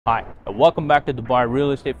Hi, and welcome back to Dubai Real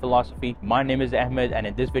Estate Philosophy. My name is Ahmed, and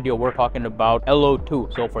in this video we're talking about ELO 2.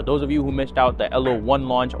 So for those of you who missed out the ELO 1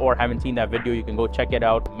 launch or haven't seen that video, you can go check it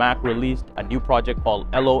out. Damac released a new project called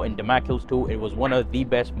ELO in Damac Hills 2. It was one of the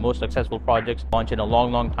best, most successful projects launched in a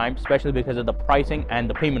long time, especially because of the pricing and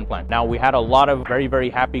the payment plan. Now, we had a lot of very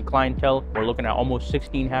happy clientele. We're looking at almost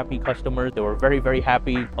 16 happy customers. They were very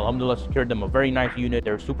happy. Alhamdulillah, secured them a very nice unit.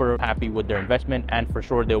 They're super happy with their investment, and for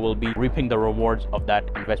sure they will be reaping the rewards of that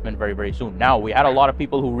investment very soon. Now, we had a lot of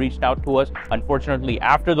people who reached out to us, unfortunately,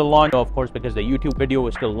 after the launch, of course, because the YouTube video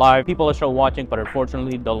was still live. People are still watching, but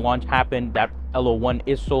unfortunately the launch happened. That ELO1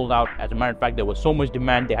 is sold out. As a matter of fact, there was so much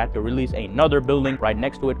demand, they had to release another building right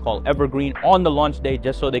next to it called Evergreen on the launch day,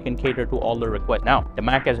 just so they can cater to all the requests. Now,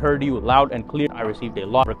 Damac has heard you loud and clear. I received a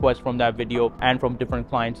lot of requests from that video and from different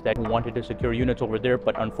clients that wanted to secure units over there,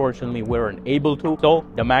 but unfortunately we weren't able to. So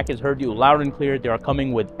Damac has heard you loud and clear. They are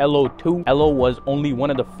coming with ELO2. ELO was only one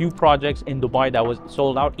of the few projects in Dubai that was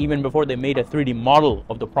sold out even before they made a 3D model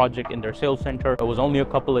of the project in their sales center. It was only a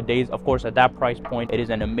couple of days. Of course, at that price point, it is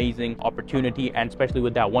an amazing opportunity, and especially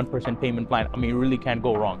with that 1% payment plan, I mean, you really can't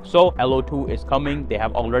go wrong. So ELO2 is coming. They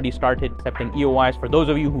have already started accepting EOIs. For those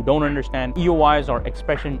of you who don't understand, EOIs are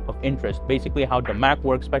expression of interest. Basically how Damac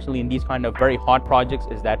works, especially in these kind of very hot projects,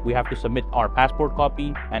 is that we have to submit our passport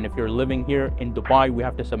copy, and if you're living here in Dubai, we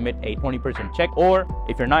have to submit a 20% check, or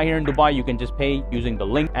if you're not here in Dubai, you can just pay using the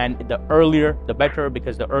link, and the earlier the better,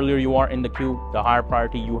 because the earlier you are in the queue, the higher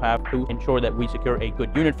priority you have to ensure that we secure a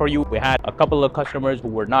good unit for you. We had a couple of customers who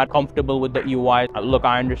were not comfortable with the EOI. Look,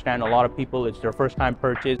 I understand a lot of people, it's their first time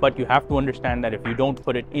purchase, but you have to understand that if you don't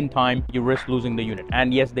put it in time, you risk losing the unit.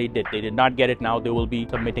 And yes, they did not get it. Now they will be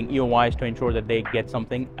submitting EOIs to ensure that they get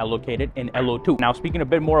something allocated in ELO2. Now, speaking a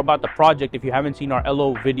bit more about the project, if you haven't seen our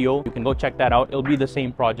ELO video, you can go check that out. It'll be the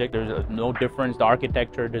same project. There's no difference. The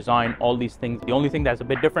architecture, design, all these things. The only thing that's a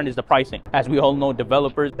bit different is the pricing. As we all know,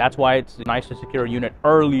 developers, that's why it's nice to secure a unit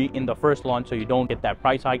early in the first launch so you don't get that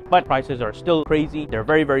price hike. But prices are still crazy. They're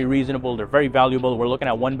very reasonable. They're very valuable. We're looking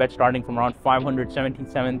at one bed starting from around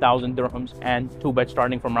 577,000 dirhams and two beds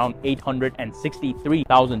starting from around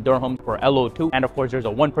 863,000 dirhams for ELO2. And of course, there's a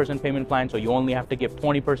 1% payment plan, so you only have to give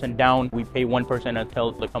 20% down. We pay 1%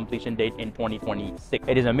 until the completion date in 2026.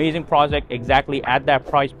 It is an amazing project exactly at that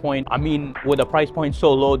price point. I mean, with a price point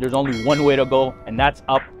so low, there's only one way to go, and that's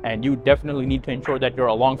up. And you definitely need to ensure that you're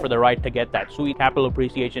along for the ride to get that sweet capital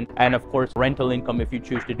appreciation and of course rental income if you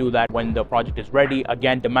choose to do that when the project is ready.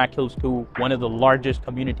 Again, Damac Hills 2, one of the largest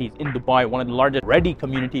communities in Dubai, one of the largest ready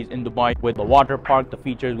communities in Dubai, with the water park, the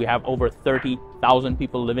features. We have over 30,000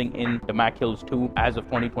 people living in Damac Hills 2 as of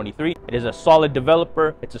 2023. It is a solid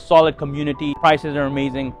developer. It's a solid community. Prices are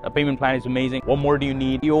amazing. The payment plan is amazing. What more do you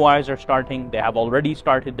need? EOIs are starting. They have already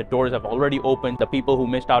started. The doors have already opened. The people who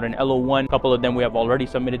missed out in ELO1, a couple of them, we have already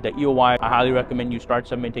submitted the EOI. I highly recommend you start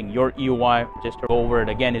submitting your EOI. Just to go over it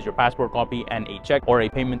again, is your passport copy and a check or a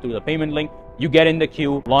payment through the payment link. You get in the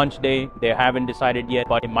queue. Launch day, they haven't decided yet,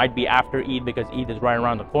 but it might be after Eid because Eid is right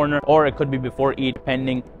around the corner, or it could be before Eid,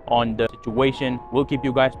 depending on the situation. We'll keep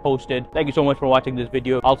you guys posted. Thank you so much for watching this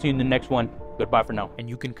video. I'll see you in the next one. Goodbye for now. And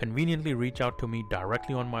you can conveniently reach out to me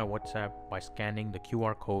directly on my WhatsApp by scanning the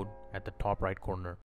QR code at the top right corner.